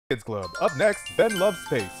Kids Club. Up next, Ben loves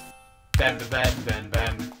space. Ben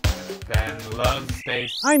loves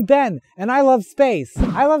space. I'm Ben, and I love space.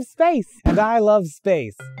 I love space, and I love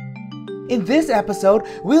space. In this episode,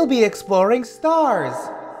 we'll be exploring stars.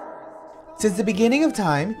 Since the beginning of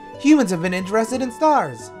time, humans have been interested in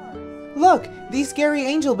stars. Look, these scary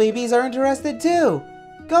angel babies are interested too.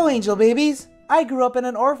 Go, angel babies! I grew up in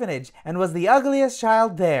an orphanage and was the ugliest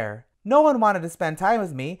child there. No one wanted to spend time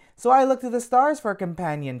with me, so I looked to the stars for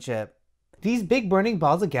companionship. These big burning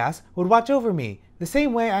balls of gas would watch over me, the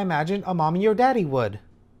same way I imagined a mommy or daddy would.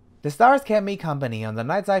 The stars kept me company on the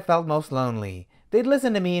nights I felt most lonely. They'd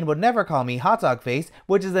listen to me and would never call me Hot Dog Face,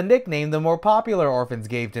 which is a nickname the more popular orphans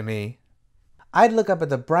gave to me. I'd look up at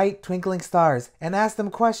the bright, twinkling stars and ask them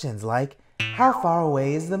questions like, how far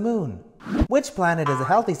away is the moon? Which planet is a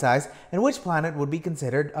healthy size and which planet would be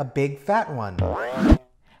considered a big fat one?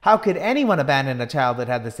 How could anyone abandon a child that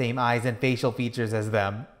had the same eyes and facial features as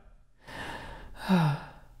them?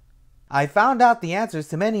 I found out the answers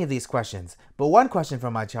to many of these questions, but one question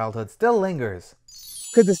from my childhood still lingers.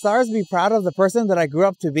 Could the stars be proud of the person that I grew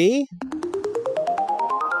up to be?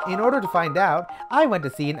 In order to find out, I went to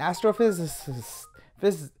see an astrophysicist.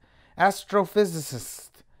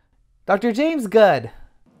 Dr. James Good.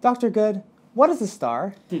 Dr. Good, what is a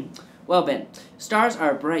star? Well, Ben, stars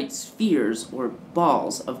are bright spheres or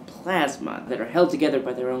balls of plasma that are held together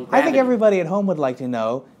by their own gravity. I think everybody at home would like to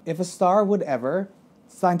know if a star would ever,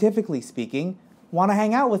 scientifically speaking, want to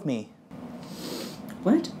hang out with me.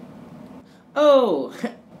 What? Oh,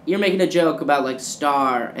 you're making a joke about, like,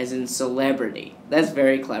 star as in celebrity. That's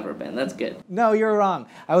very clever, Ben. That's good. No, you're wrong.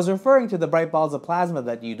 I was referring to the bright balls of plasma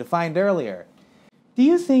that you defined earlier. Do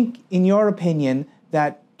you think, in your opinion,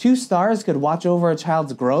 that two stars could watch over a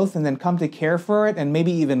child's growth and then come to care for it and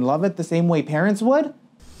maybe even love it the same way parents would?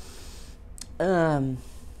 No,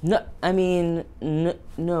 I mean,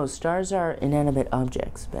 no, stars are inanimate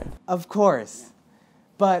objects, Ben. Of course.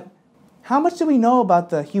 But how much do we know about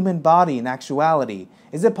the human body in actuality?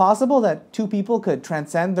 Is it possible that two people could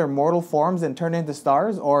transcend their mortal forms and turn into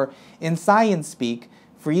stars? Or, in science speak,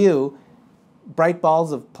 for you, bright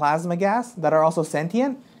balls of plasma gas that are also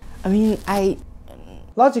sentient? I mean,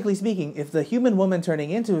 Logically speaking, if the human woman turning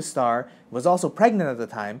into a star was also pregnant at the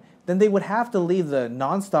time, then they would have to leave the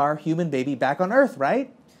non-star human baby back on Earth,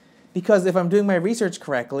 right? Because if I'm doing my research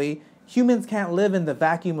correctly, humans can't live in the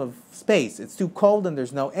vacuum of space. It's too cold and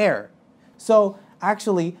there's no air. So,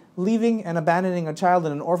 actually, leaving and abandoning a child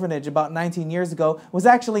in an orphanage about 19 years ago was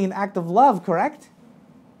actually an act of love, correct?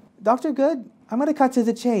 Dr. Good, I'm going to cut to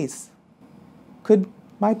the chase. Could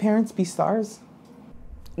my parents be stars?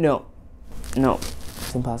 No,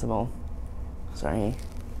 it's impossible. Sorry.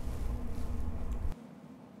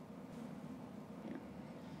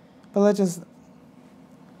 But let's just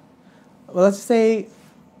say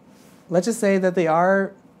that they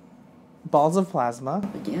are balls of plasma.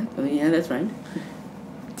 Yeah, that's right.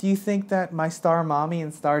 Do you think that my star mommy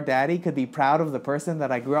and star daddy could be proud of the person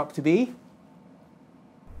that I grew up to be?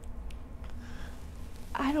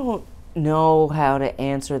 I don't know how to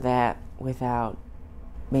answer that without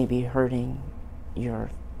maybe hurting your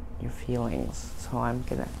feelings. So I'm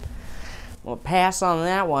gonna pass on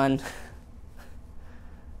that one.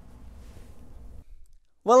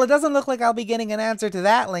 Well, it doesn't look like I'll be getting an answer to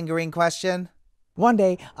that lingering question. One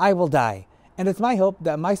day, I will die, and it's my hope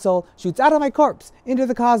that my soul shoots out of my corpse into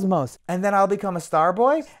the cosmos. And then I'll become a star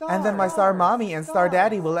boy, and then my star mommy and star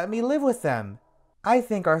daddy will let me live with them. I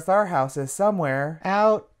think our star house is somewhere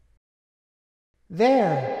out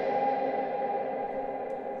there.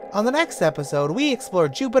 On the next episode, we explore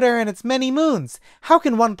Jupiter and its many moons. How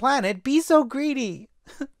can one planet be so greedy?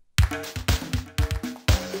 Do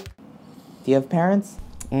you have parents?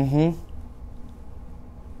 Mm-hmm.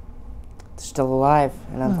 Still alive,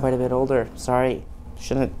 and I'm quite a bit older. Sorry.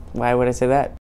 Why would I say that?